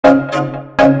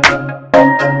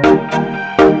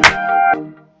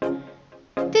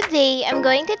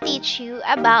I'm going to teach you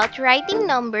about writing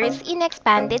numbers in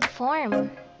expanded form.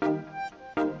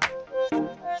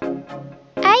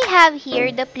 I have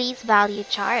here the place value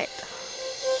chart.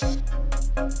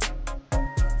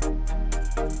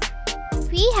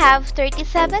 We have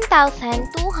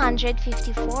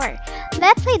 37,254.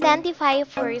 Let's identify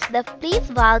first the place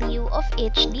value of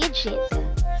each digit.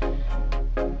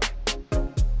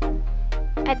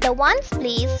 At the ones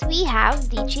place, we have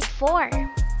digit 4.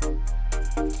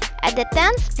 At the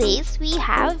tens place, we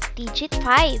have digit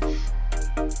 5.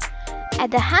 At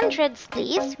the hundreds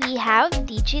place, we have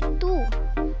digit 2.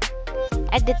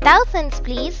 At the thousands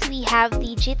place, we have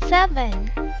digit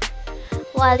 7.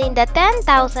 While in the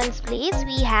 10,000s place,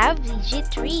 we have digit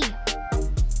 3.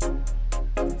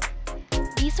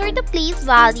 These are the place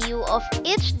value of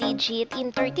each digit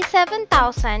in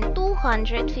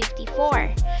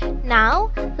 37,254.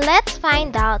 Now, let's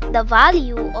find out the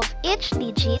value of each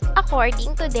digit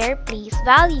according to their place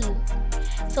value.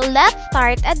 So let's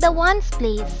start at the ones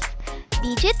place.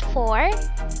 Digit 4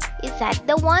 is at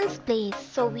the ones place,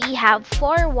 so we have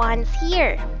 4 ones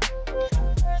here.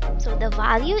 So the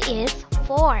value is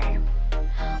 4.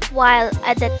 While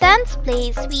at the tens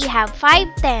place, we have 5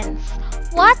 tens.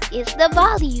 What is the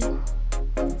value?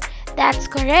 That's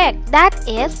correct, that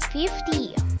is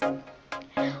 50.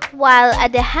 While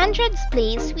at the hundreds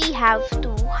place, we have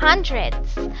 2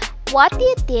 hundreds. What do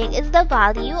you think is the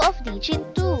value of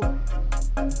digit 2?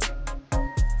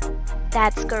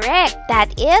 That's correct,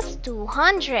 that is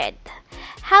 200.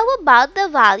 How about the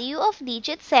value of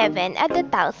digit 7 at the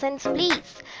thousands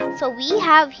place? So we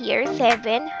have here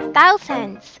 7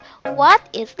 thousands. What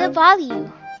is the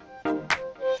value?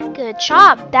 Good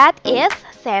job, that is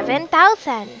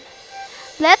 7,000.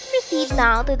 Let's proceed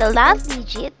now to the last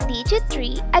digit, digit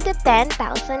 3 at the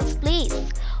 10,000s place.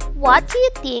 What do you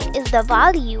think is the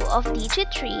value of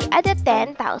digit 3 at the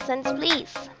 10,000s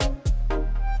place?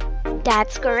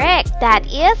 That's correct, that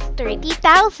is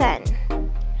 30,000.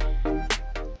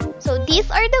 So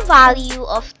these are the value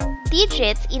of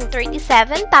digits in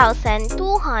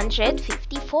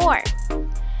 37,254.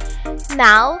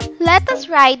 Now, let us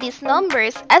write these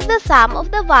numbers as the sum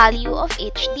of the value of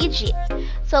each digit.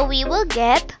 So we will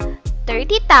get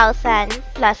 30,000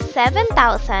 plus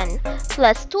 7,000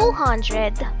 plus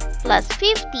 200 plus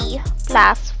 50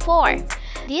 plus 4.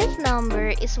 This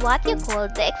number is what you call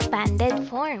the expanded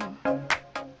form.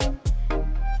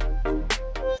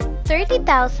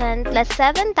 30,000 plus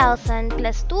 7,000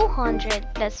 plus 200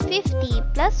 plus 50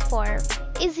 plus 4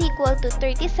 is equal to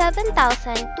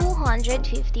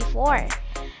 37,254.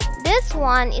 This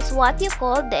one is what you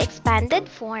call the expanded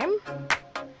form,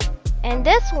 and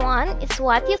this one is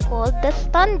what you call the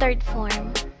standard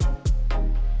form.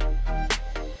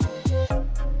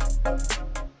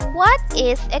 What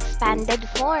is expanded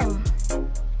form?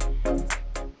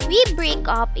 We break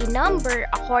up a number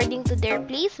according to their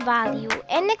place value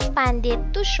and expand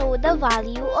it to show the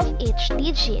value of each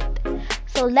digit.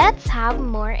 So let's have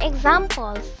more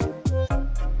examples.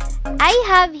 I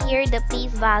have here the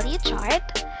place value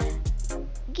chart.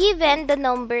 Given the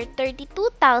number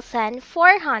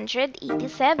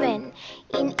 32,487.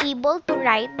 In able to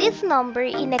write this number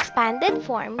in expanded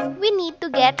form, we need to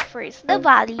get first the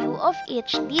value of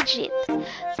each digit.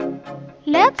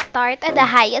 Let's start at the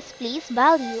highest place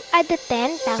value at the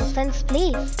 10,000s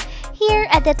place. Here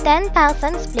at the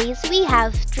 10,000s place, we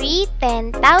have 3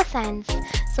 10,000s.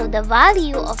 So the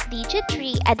value of digit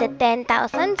 3 at the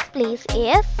 10,000s place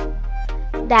is,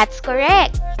 that's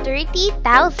correct,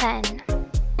 30,000.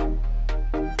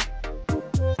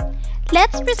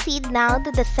 Let's proceed now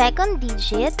to the second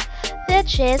digit,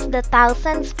 which is the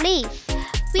thousands place.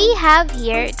 We have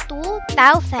here 2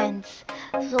 thousands.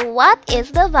 So what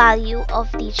is the value of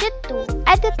digit 2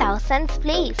 at the thousands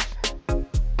place?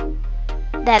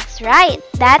 That's right,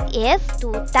 that is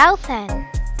 2,000.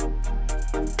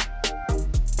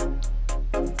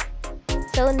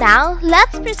 So now,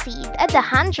 let's proceed at the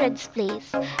hundreds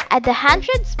place. At the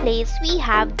hundreds place, we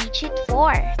have digit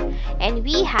 4. And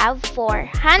we have 4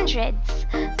 hundreds.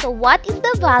 So what is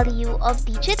the value of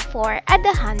digit 4 at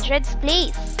the hundreds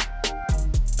place?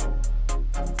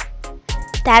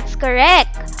 That's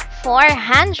correct,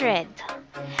 400.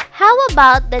 How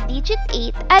about the digit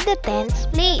 8 at the tens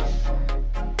place?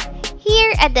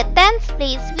 Here at the tens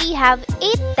place, we have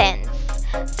 8 tens.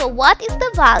 So what is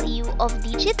the value of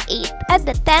digit 8 at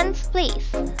the tens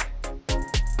place?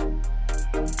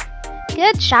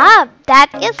 Good job,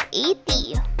 that is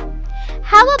 80.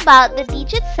 How about the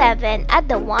digit 7 at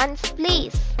the ones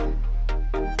place?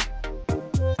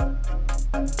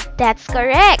 That's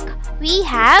correct, we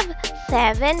have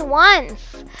 7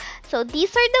 ones. So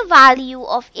these are the value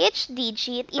of each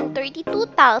digit in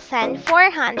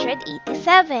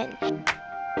 32,487.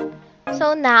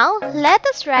 So now, let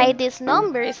us write these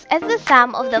numbers as the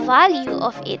sum of the value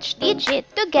of each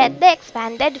digit to get the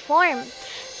expanded form.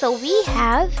 So we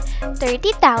have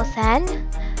 30,000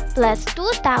 plus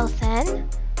 2,000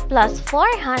 plus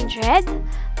 400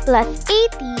 plus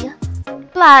 80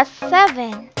 plus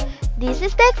 7. This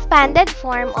is the expanded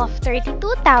form of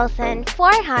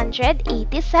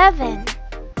 32,487.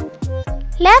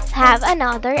 Let's have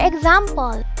another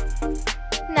example.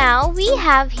 Now we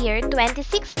have here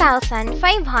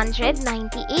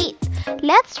 26,598.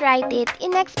 Let's write it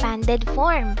in expanded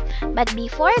form. But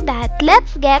before that,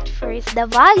 let's get first the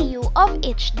value of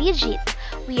each digit.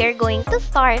 We are going to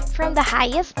start from the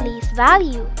highest place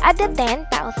value at the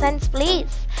 10,000s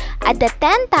place. At the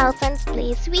 10,000s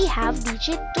place, we have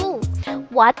digit 2.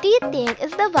 What do you think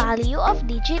is the value of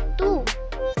digit 2?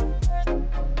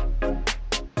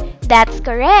 That's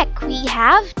correct. We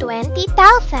have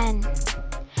 20,000.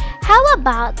 How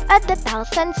about at the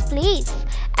thousands place?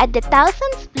 At the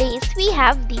thousands place, we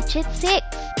have digit 6.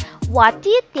 What do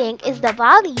you think is the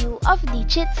value of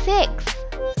digit 6?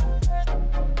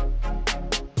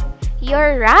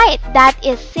 You're right, that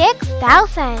is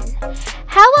 6,000.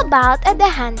 How about at the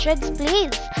hundreds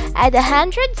place? At the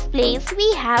hundreds place,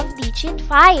 we have digit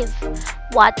 5.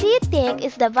 What do you think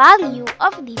is the value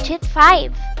of digit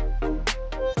 5?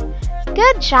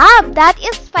 Good job, that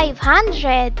is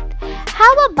 500.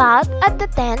 How about at the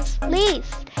tens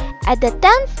place? At the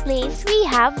tens place, we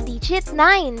have digit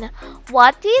 9.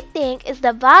 What do you think is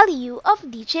the value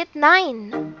of digit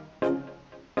 9?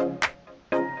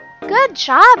 Good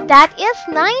job, that is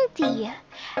 90.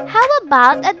 How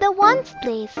about at the ones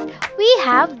place? We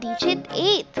have digit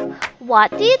 8.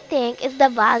 What do you think is the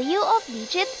value of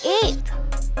digit 8?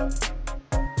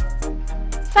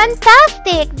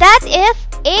 Fantastic, that is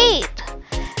 8.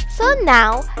 So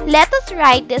now, let us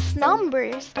write these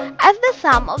numbers as the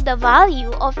sum of the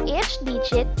value of each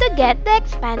digit to get the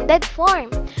expanded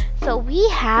form. So we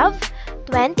have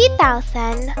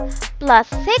 20,000 plus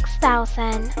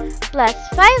 6,000 plus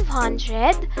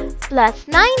 500 plus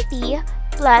 90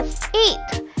 plus 8.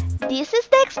 This is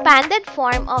the expanded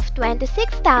form of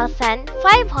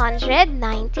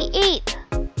 26,598.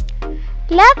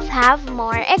 Let's have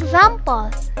more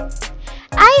examples.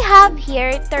 I have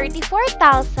here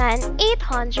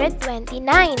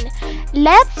 34,829.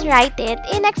 Let's write it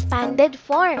in expanded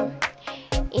form.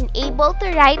 In able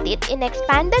to write it in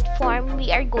expanded form,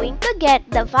 we are going to get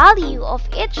the value of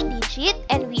each digit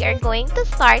and we are going to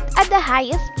start at the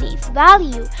highest place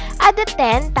value, at the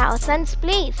 10,000s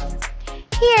place.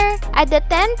 Here, at the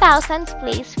 10,000s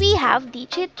place, we have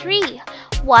digit 3.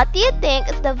 What do you think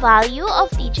is the value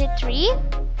of digit 3?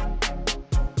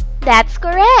 That's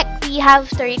correct. We have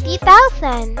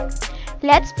 30,000.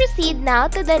 Let's proceed now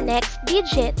to the next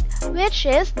digit, which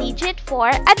is digit 4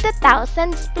 at the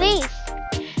thousands place.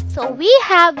 So we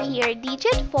have here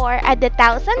digit 4 at the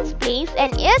thousands place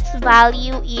and its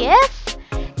value is...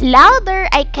 Louder,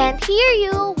 I can't hear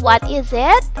you. What is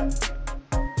it?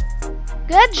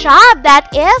 Good job,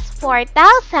 that is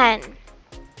 4,000.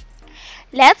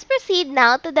 Let's proceed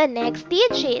now to the next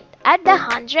digit at the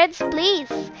hundreds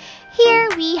place. Here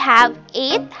we have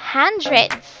 8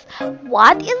 hundreds.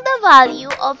 What is the value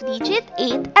of digit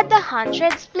 8 at the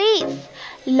hundreds place?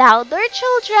 Louder,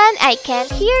 children, I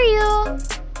can't hear you.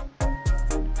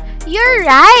 You're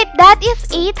right, that is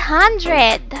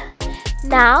 800.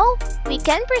 Now, we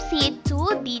can proceed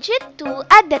to digit 2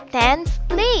 at the tens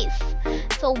place.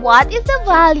 So what is the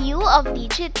value of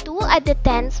digit 2 at the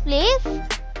tens place?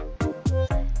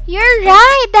 You're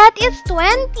right, that is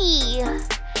 20.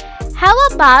 How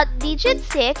about digit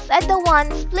 6 at the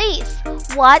ones place?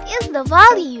 What is the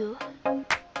value?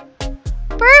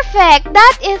 Perfect,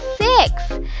 that is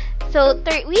 6. So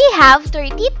we have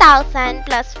 30,000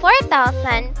 plus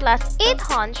 4,000 plus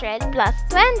 800 plus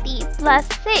 20 plus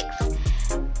 6.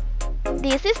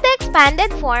 This is the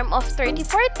expanded form of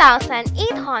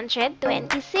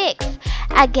 34,826.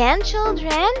 Again,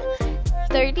 children,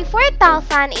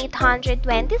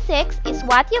 34,826 is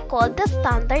what you call the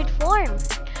standard form,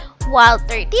 while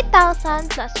 30,000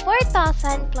 plus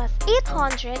 4,000 plus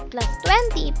 800 plus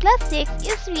 20 plus 6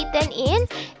 is written in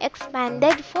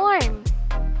expanded form.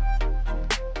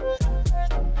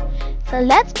 So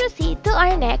let's proceed to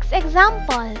our next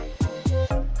example.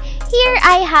 Here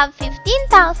I have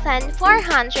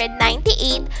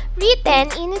 15,498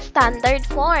 written in standard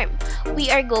form.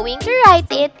 We are going to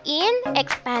write it in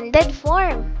expanded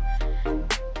form.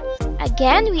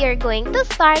 Again, we are going to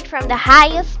start from the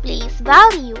highest place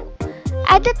value.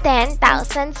 at the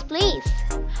 10,000s place?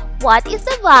 What is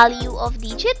the value of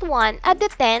digit 1 at the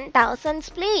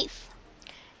 10,000s place?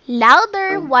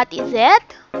 Louder, what is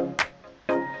it?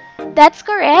 That's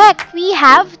correct. We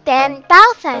have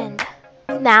 10,000.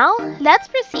 Now, let's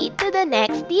proceed to the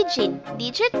next digit,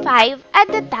 digit 5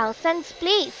 at the thousands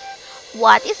place.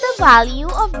 What is the value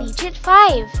of digit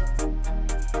 5?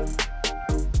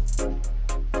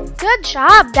 Good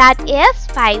job, that is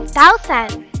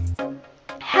 5,000.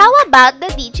 How about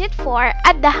the digit 4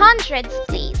 at the hundreds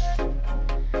place?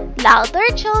 Louder,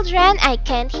 children, I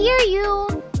can't hear you.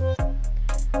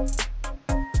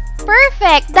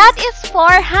 Perfect, that is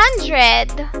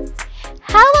 400.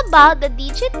 How about the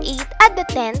digit 8 at the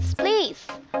tens place?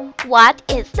 What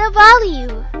is the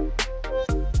value?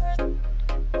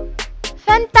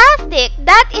 Fantastic!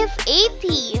 That is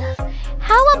 80.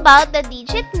 How about the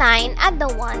digit 9 at the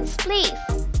ones place?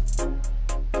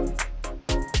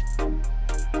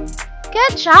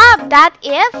 Good job! That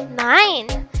is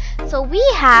 9. So we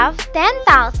have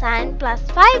 10,000 plus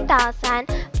 5,000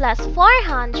 plus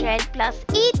 400 plus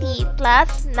 80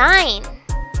 plus 9.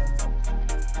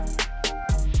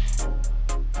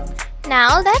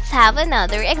 Now let's have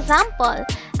another example.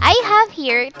 I have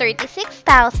here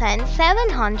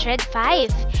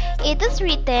 36,705. It is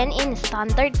written in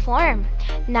standard form.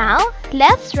 Now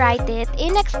let's write it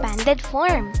in expanded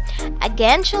form.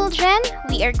 Again, children,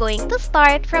 we are going to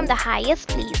start from the highest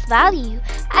place value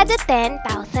at the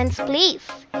 10,000s place.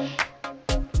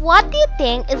 What do you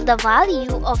think is the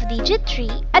value of digit 3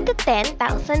 at the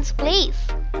 10,000s place?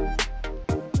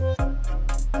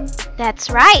 That's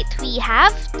right, we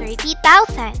have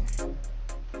 30,000.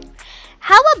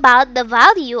 How about the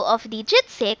value of digit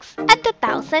 6 at the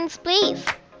thousands place?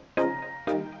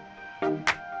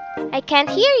 I can't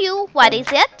hear you. What is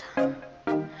it?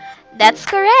 That's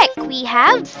correct. We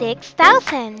have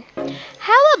 6,000.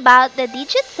 How about the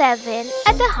digit 7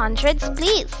 at the hundreds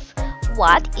place?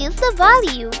 What is the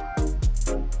value?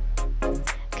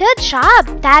 Good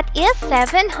job. That is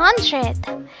 700.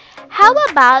 How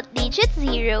about digit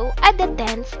 0 at the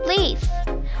tens place?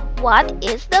 What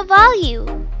is the value?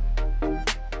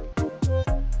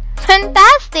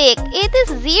 Fantastic! It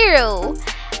is 0.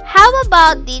 How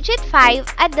about digit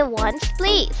 5 at the ones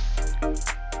place?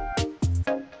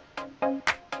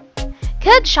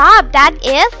 Good job! That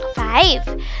is 5.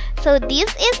 So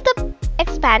this is the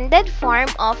expanded form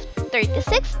of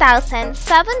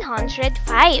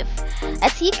 36,705.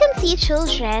 As you can see,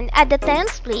 children, at the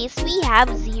tens place we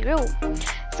have 0.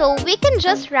 So we can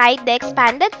just write the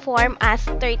expanded form as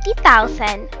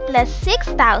 30,000 plus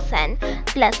 6,000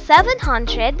 plus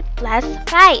 700 plus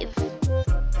 5.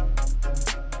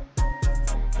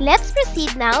 Let's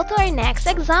proceed now to our next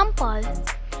example.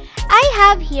 I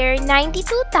have here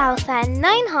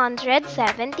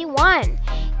 92,971.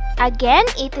 Again,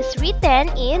 it is written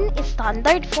in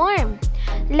standard form.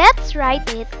 Let's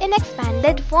write it in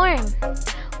expanded form.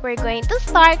 We're going to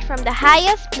start from the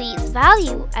highest place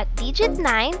value at digit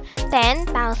 9,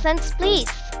 10,000s place.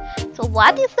 So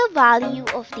what is the value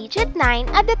of digit 9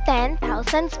 at the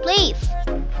 10,000s place?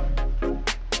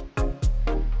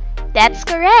 That's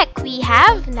correct. We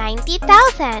have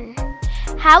 90,000.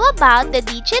 How about the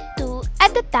digit 2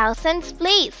 at the thousands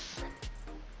place?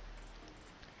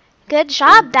 Good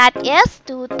job. That is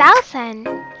 2,000.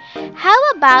 How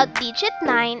about digit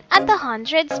 9 at the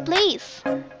hundreds place?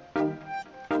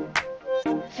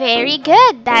 Very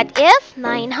good. That is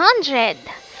 900.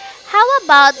 How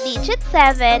about digit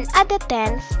 7 at the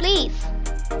tens place?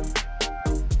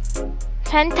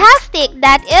 Fantastic.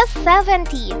 That is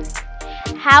 70.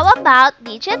 How about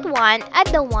digit 1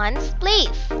 at the ones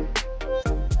place?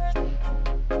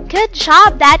 Good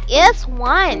job. That is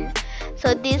 1.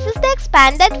 So this is the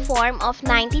expanded form of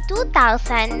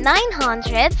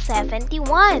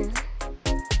 92,971.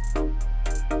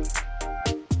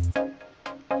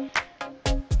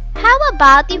 How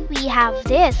about if we have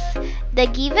this? The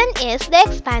given is the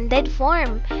expanded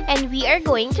form, and we are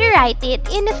going to write it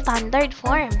in the standard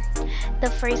form. The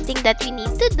first thing that we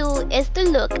need to do is to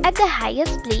look at the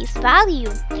highest place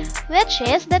value, which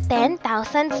is the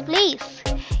 10,000s place.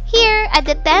 Here, at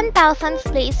the 10,000s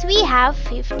place, we have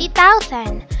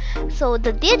 50,000. So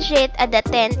the digit at the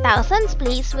 10,000s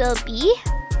place will be...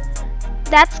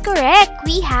 That's correct,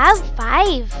 we have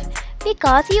 5.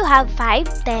 Because you have 5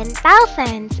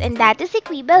 10,000s, and that is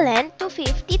equivalent to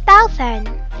 50,000.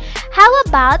 How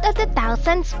about at the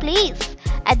thousands place?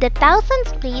 At the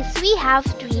thousands place, we have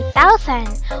 3,000.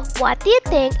 What do you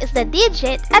think is the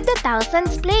digit at the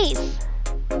thousands place?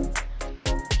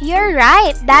 You're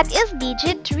right, that is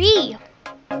digit 3.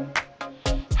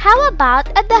 How about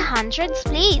at the hundreds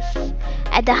place?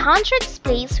 At the hundreds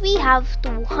place, we have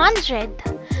 200.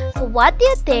 So what do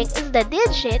you think is the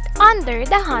digit under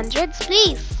the hundreds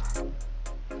place?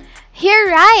 You're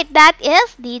right, that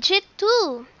is digit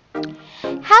 2.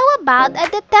 How about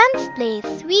at the tens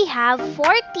place? We have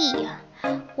 40.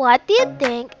 What do you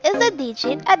think is the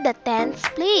digit at the tens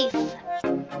place?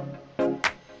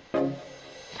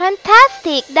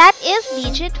 Fantastic! That is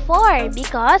digit 4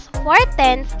 because 4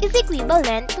 tenths is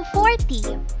equivalent to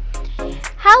 40.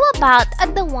 How about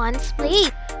at the ones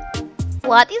place?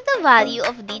 What is the value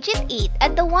of digit 8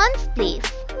 at the ones place?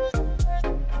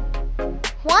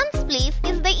 Ones place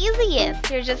is the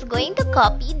easiest. You're just going to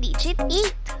copy digit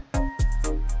 8.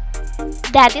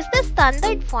 That is the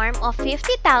standard form of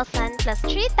 50,000 plus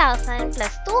 3,000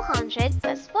 plus 200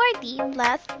 plus 40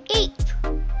 plus 8.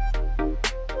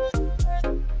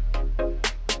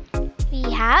 We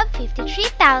have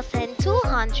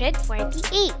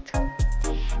 53,248.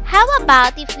 How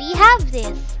about if we have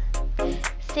this?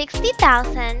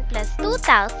 60,000 plus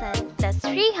 2,000 plus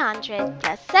 300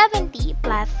 plus 70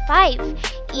 plus 5.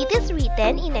 It is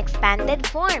written in expanded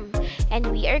form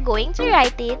and we are going to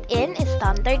write it in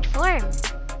standard form.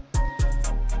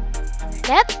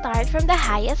 Let's start from the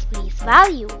highest place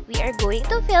value. We are going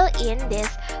to fill in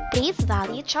this place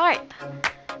value chart.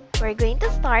 We're going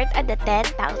to start at the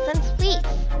 10,000s place.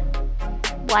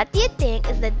 What do you think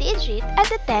is the digit at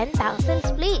the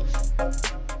 10,000s place?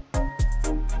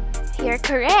 You're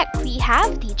correct, we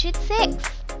have digit 6.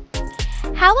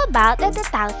 How about at the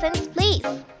thousands place?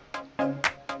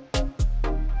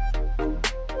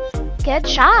 Good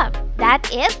job,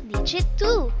 that is digit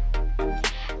 2.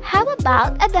 How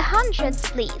about at the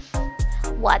hundreds place?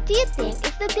 What do you think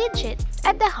is the digit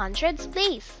at the hundreds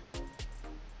place?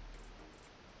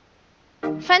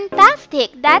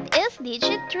 Fantastic, that is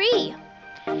digit 3.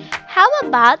 How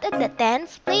about at the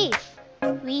tens place?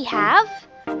 We have...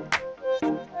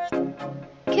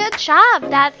 Good job,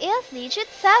 that is digit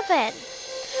 7.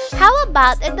 How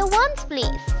about at the ones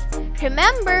place?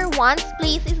 Remember, ones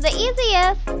place is the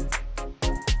easiest.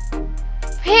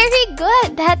 Very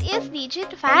good, that is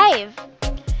digit 5.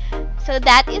 So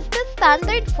that is the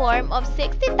standard form of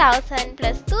 60,000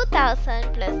 plus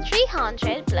 2,000 plus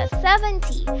 300 plus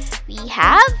 70. We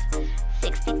have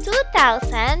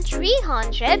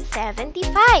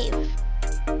 62,375.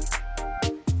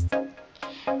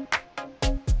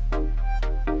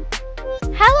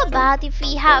 How about if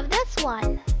we have this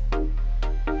one?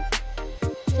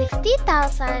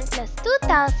 60,000 plus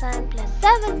 2,000 plus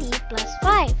 70 plus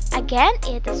 5. Again,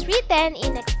 it is written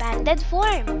in expanded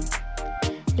form.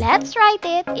 Let's write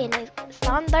it in a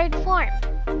standard form.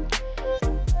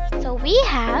 So we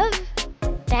have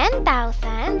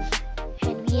 10,000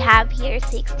 and we have here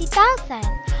 60,000.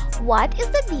 What is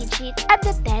the digit at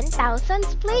the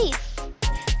 10,000s place?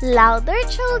 Louder,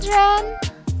 children!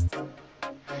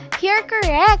 You're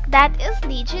correct, that is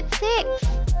digit 6.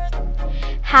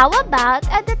 How about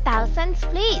at the thousands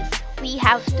place? We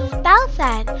have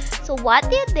 2,000. So what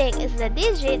do you think is the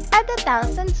digit at the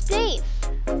thousands place?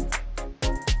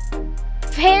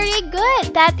 Very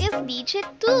good, that is digit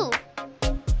 2.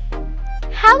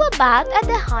 How about at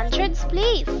the hundreds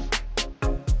place?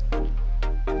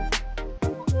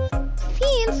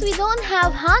 Since we don't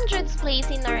have hundreds place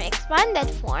in our expanded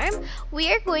form,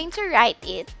 we are going to write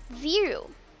it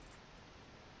 0.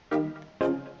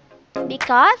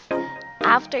 Because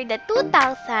after the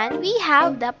 2,000, we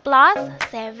have the plus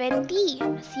 70.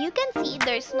 As you can see,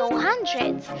 there's no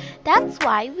hundreds. That's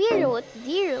why we wrote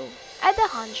 0 at the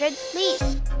hundreds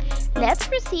place. Let's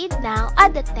proceed now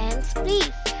at the tens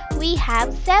place. We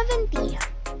have 70.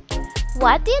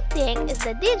 What do you think is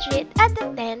the digit at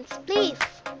the tens place?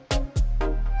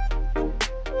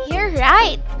 You're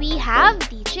right, we have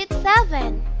digit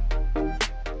 7.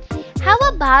 How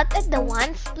about at the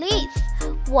ones place?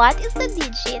 What is the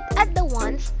digit at the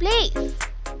ones place?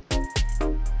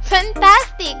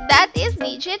 Fantastic! That is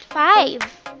digit 5.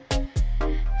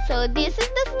 So this is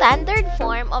the standard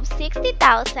form of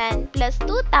 60,000 plus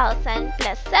 2,000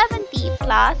 plus 70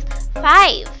 plus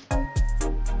 5.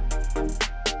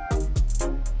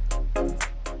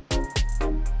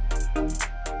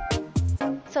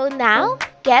 So now,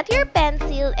 get your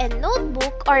pencil and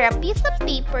notebook or a piece of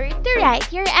paper to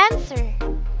write your answer.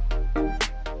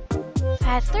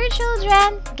 Faster,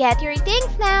 children! Get your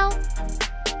things now!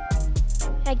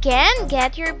 Again,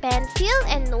 get your pencil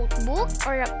and notebook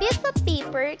or a piece of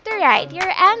paper to write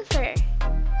your answer.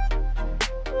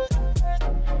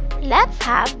 Let's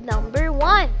have number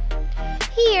 1.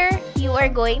 Here, you are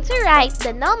going to write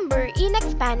the number in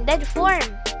expanded form.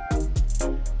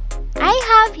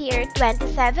 I have here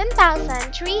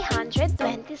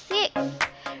 27,326.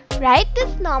 Write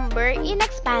this number in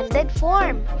expanded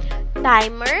form.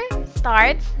 Timer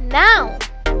starts now.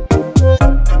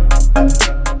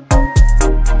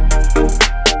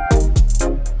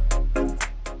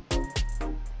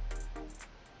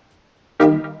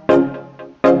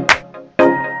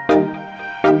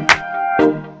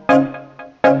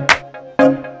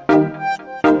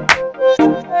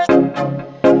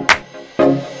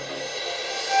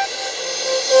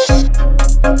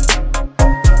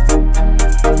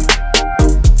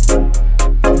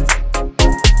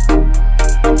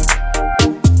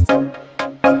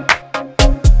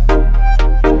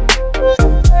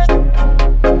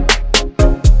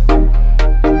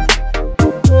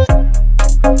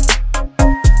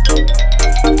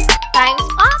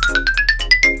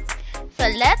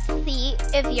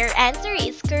 If your answer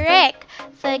is correct.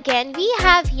 So again, we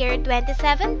have here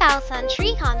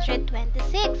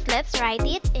 27,326. Let's write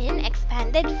it in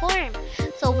expanded form.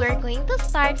 So we're going to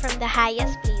start from the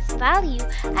highest place value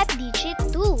at digit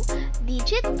 2.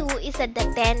 Digit 2 is at the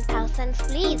 10,000s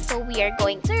place. So we are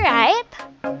going to write,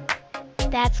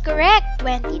 that's correct,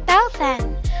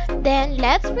 20,000. Then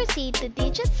let's proceed to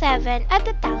digit 7 at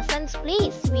the thousands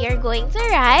place. We are going to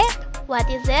write, what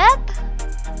is it?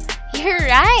 You're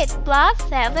right, plus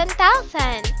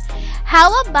 7,000. How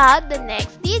about the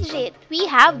next digit? We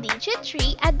have digit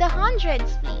 3 at the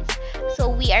hundreds place. So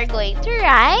we are going to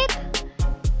write,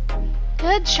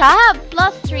 good job,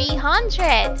 plus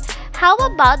 300. How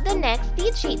about the next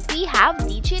digit? We have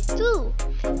digit 2.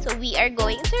 So we are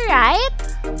going to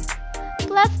write,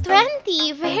 plus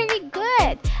 20. Very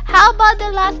good. How about the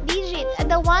last digit at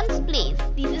the ones place?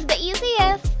 This is the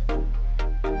easiest.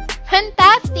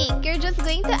 Fantastic! You're just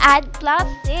going to add plus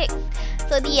 6.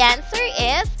 So the answer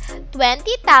is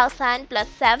 20,000 plus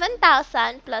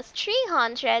 7,000 plus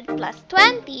 300 plus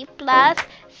 20 plus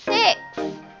 6.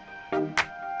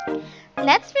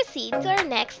 Let's proceed to our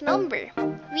next number.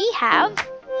 We have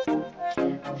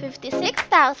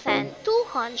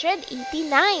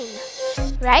 56,289.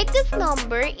 Write this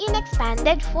number in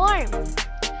expanded form.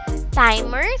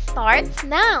 Timer starts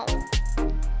now.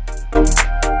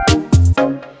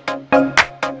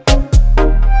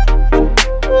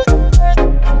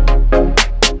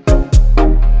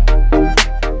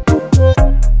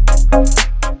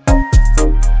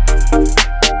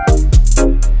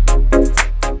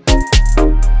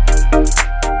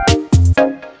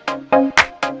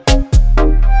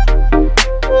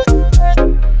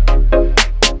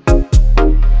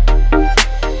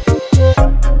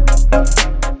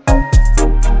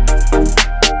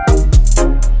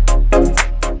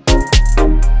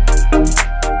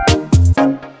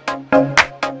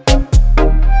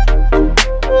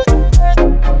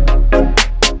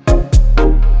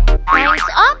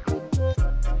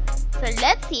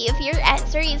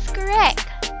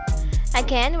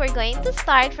 Again, we're going to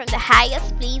start from the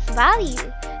highest place value.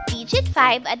 Digit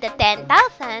 5 at the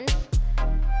 10,000s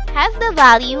has the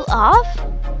value of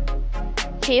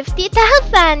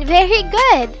 50,000. Very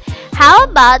good. How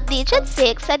about digit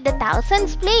 6 at the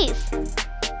thousands place?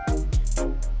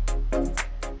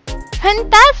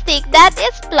 Fantastic. That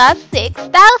is plus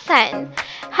 6,000.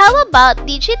 How about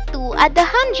digit 2 at the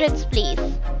hundreds place?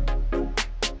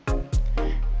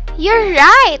 You're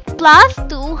right. Plus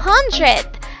 200.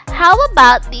 How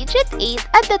about digit 8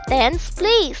 at the tens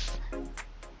place?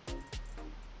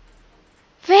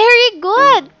 Very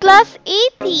good! Plus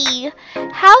 80.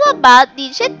 How about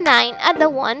digit 9 at the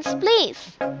ones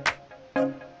place?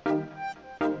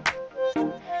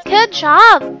 Good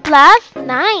job! Plus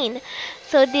 9.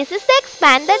 So this is the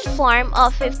expanded form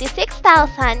of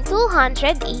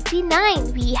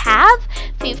 56,289. We have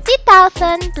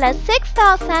 50,000 plus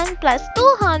 6,000 plus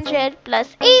 200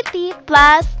 plus 80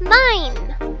 plus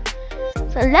 9.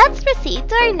 So let's proceed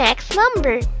to our next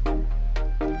number.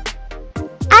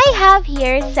 I have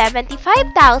here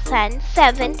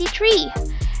 75,073.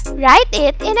 Write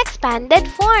it in expanded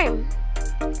form.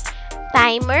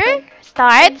 Timer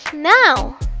starts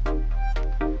now.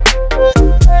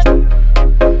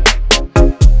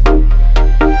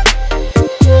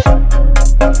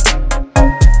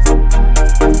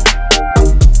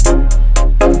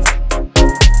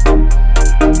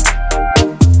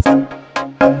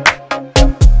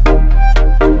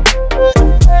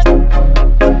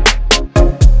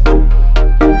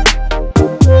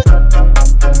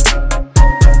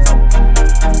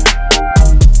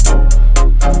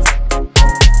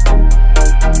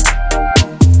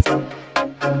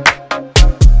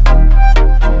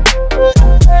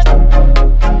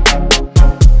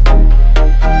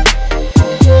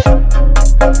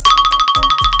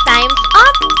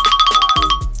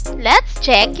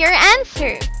 Check your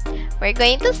answer. We're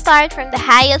going to start from the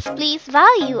highest place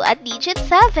value at digit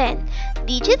 7.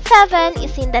 Digit 7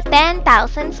 is in the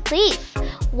 10,000s place.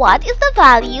 What is the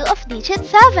value of digit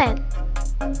 7?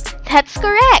 That's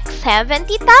correct,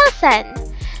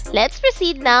 70,000. Let's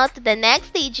proceed now to the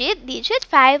next digit, digit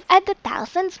 5 at the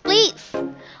thousands place.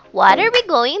 What are we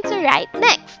going to write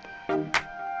next?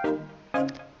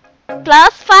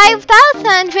 Plus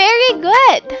 5,000, very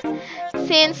good.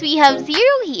 Since we have 0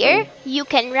 here, you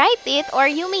can write it or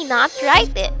you may not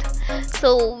write it.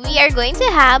 So we are going to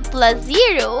have plus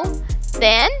 0.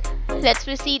 Then, let's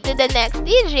proceed to the next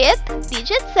digit,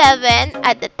 digit 7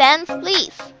 at the tens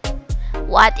place.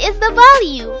 What is the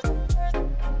value?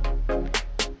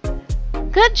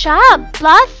 Good job,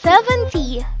 plus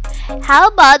 70. How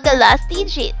about the last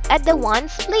digit at the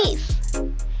ones place?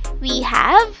 We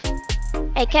have,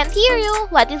 I can't hear you,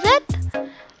 what is it?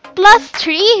 Plus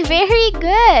 3, very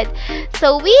good.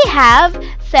 So we have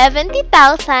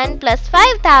 70,000 plus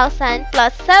 5,000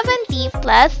 plus 70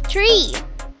 plus 3.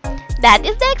 That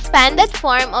is the expanded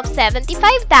form of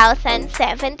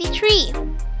 75,073.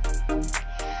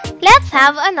 Let's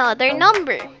have another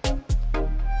number.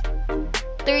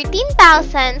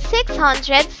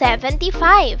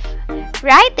 13,675.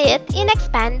 Write it in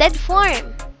expanded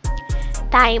form.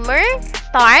 Timer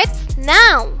starts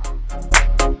now.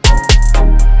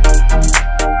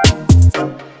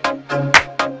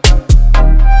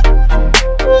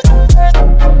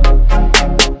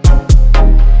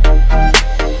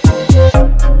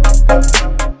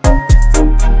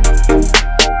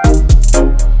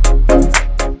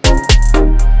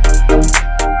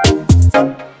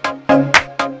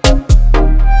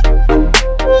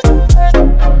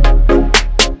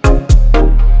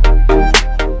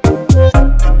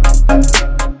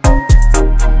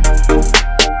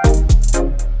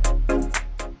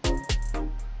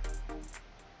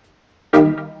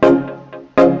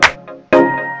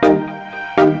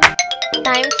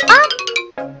 Time's up!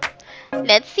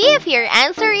 Let's see if your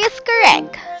answer is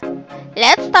correct.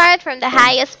 Let's start from the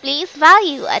highest place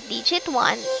value at digit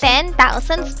 1,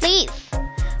 10,000s place.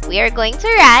 We are going to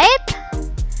write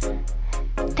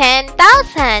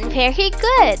 10,000. Very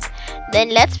good. Then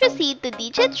let's proceed to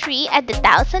digit 3 at the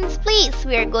thousands place.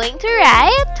 We are going to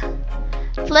write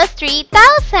plus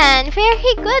 3,000.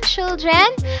 Very good,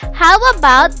 children. How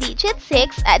about digit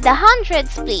 6 at the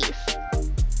hundreds place?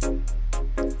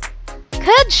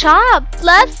 Good job!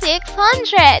 Plus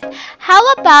 600.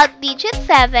 How about digit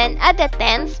 7 at the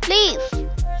tens place?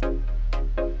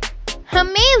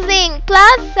 Amazing!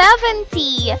 Plus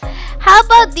 70. How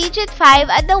about digit 5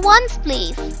 at the ones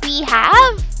place? We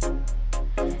have...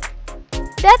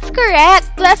 That's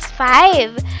correct! Plus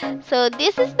 5. So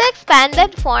this is the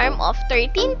expanded form of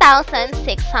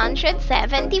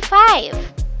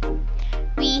 13,675.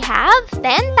 We have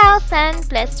 10,000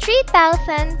 plus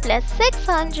 3,000 plus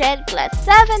 600 plus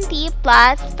 70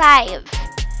 plus 5.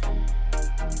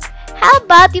 How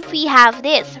about if we have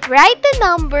this? Write the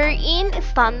number in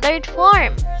standard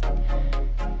form.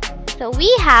 So we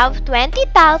have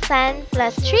 20,000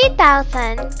 plus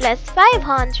 3,000 plus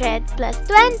 500 plus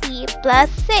 20 plus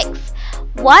 6.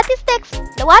 What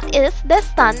is the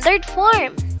standard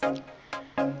form?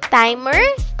 Timer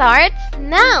starts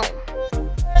now.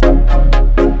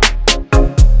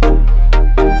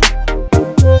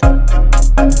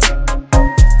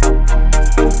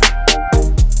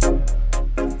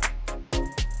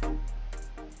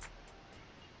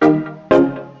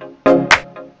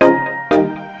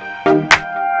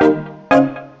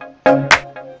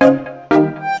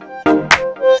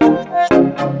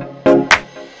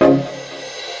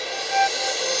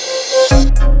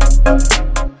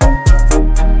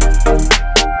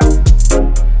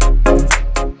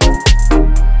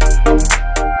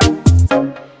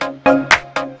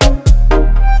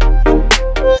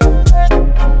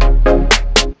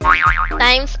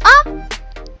 Time's up!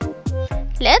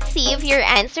 Let's see if your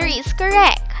answer is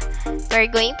correct. We're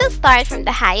going to start from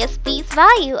the highest place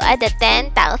value at the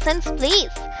 10,000s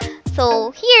place.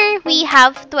 So here we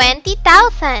have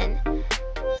 20,000.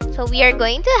 So we are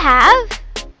going to have,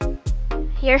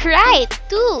 you're right,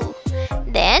 2.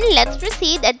 Then let's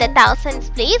proceed at the thousands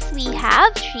place. We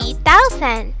have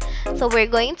 3,000. So we're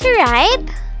going to write,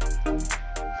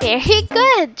 very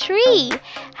good, 3.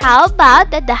 How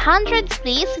about at the hundreds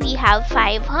place? We have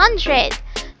 500.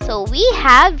 So we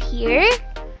have here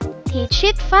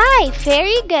digit 5.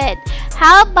 Very good.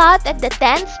 How about at the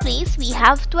tens place? We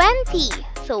have 20.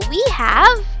 So we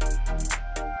have,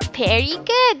 very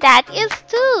good, that is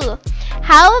 2.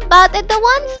 How about at the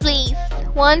ones place?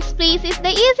 Ones place is the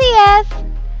easiest.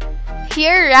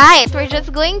 You're right. We're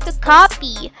just going to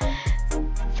copy.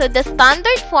 So the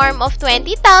standard form of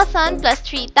 20,000 plus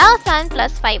 3,000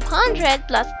 plus 500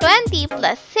 plus 20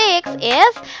 plus 6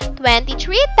 is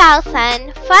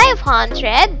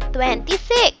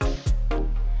 23,526.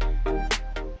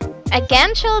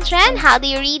 Again, children, how do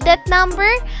you read that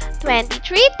number?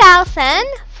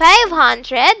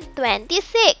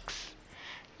 23,526.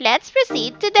 Let's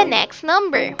proceed to the next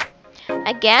number.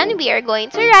 Again, we are going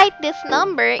to write this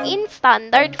number in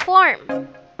standard form.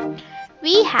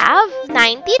 We have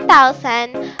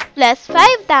 90,000 plus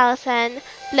 5,000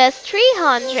 plus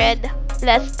 300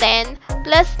 plus 10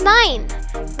 plus 9.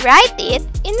 Write it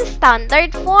in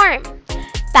standard form.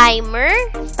 Timer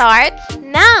starts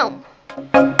now.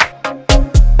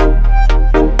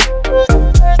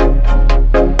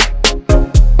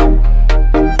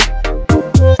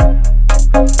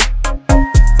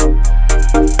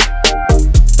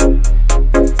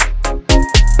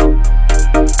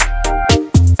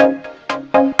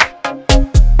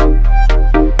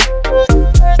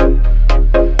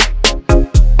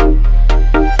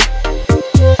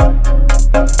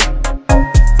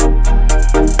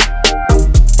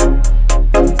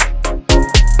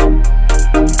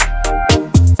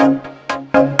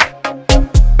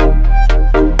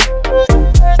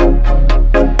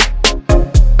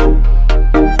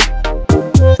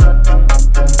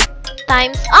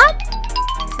 Time's up.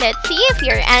 Let's see if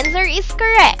your answer is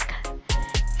correct.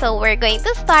 So we're going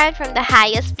to start from the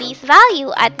highest place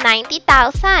value at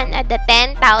 90,000 at the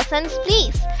 10,000s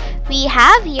place. We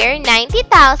have here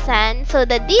 90,000, so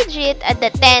the digit at the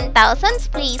 10,000s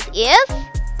place is?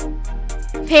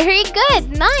 Very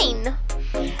good, 9.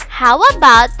 How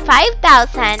about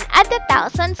 5,000 at the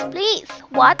thousands place?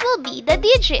 What will be the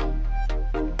digit?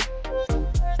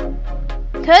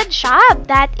 Good job,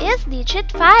 that is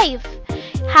digit 5.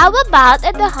 How about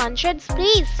at the hundreds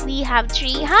place? We have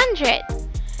 300.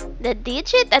 The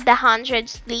digit at the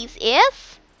hundreds place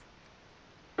is?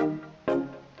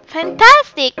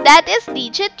 Fantastic! That is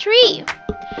digit 3.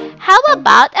 How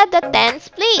about at the tens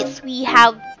place? We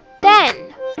have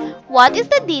 10. What is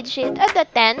the digit at the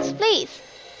tens place?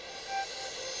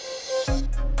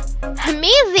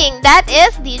 Amazing! That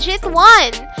is digit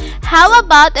 1. How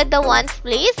about at the ones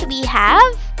place? We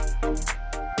have?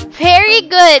 Very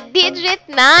good! Digit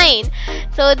 9.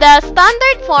 So the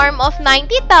standard form of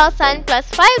 90,000 plus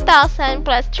 5,000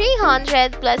 plus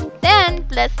 300 plus 10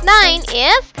 plus 9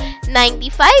 is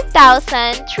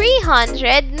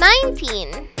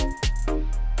 95,319.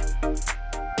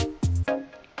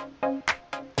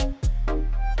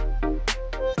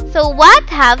 So what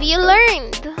have you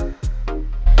learned?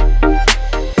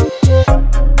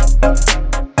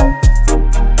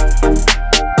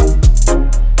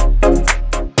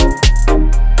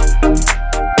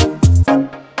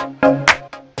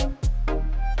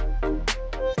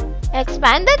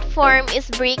 Expanded form is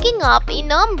breaking up a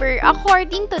number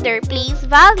according to their place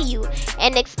value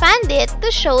and expand it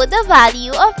to show the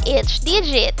value of each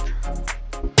digit.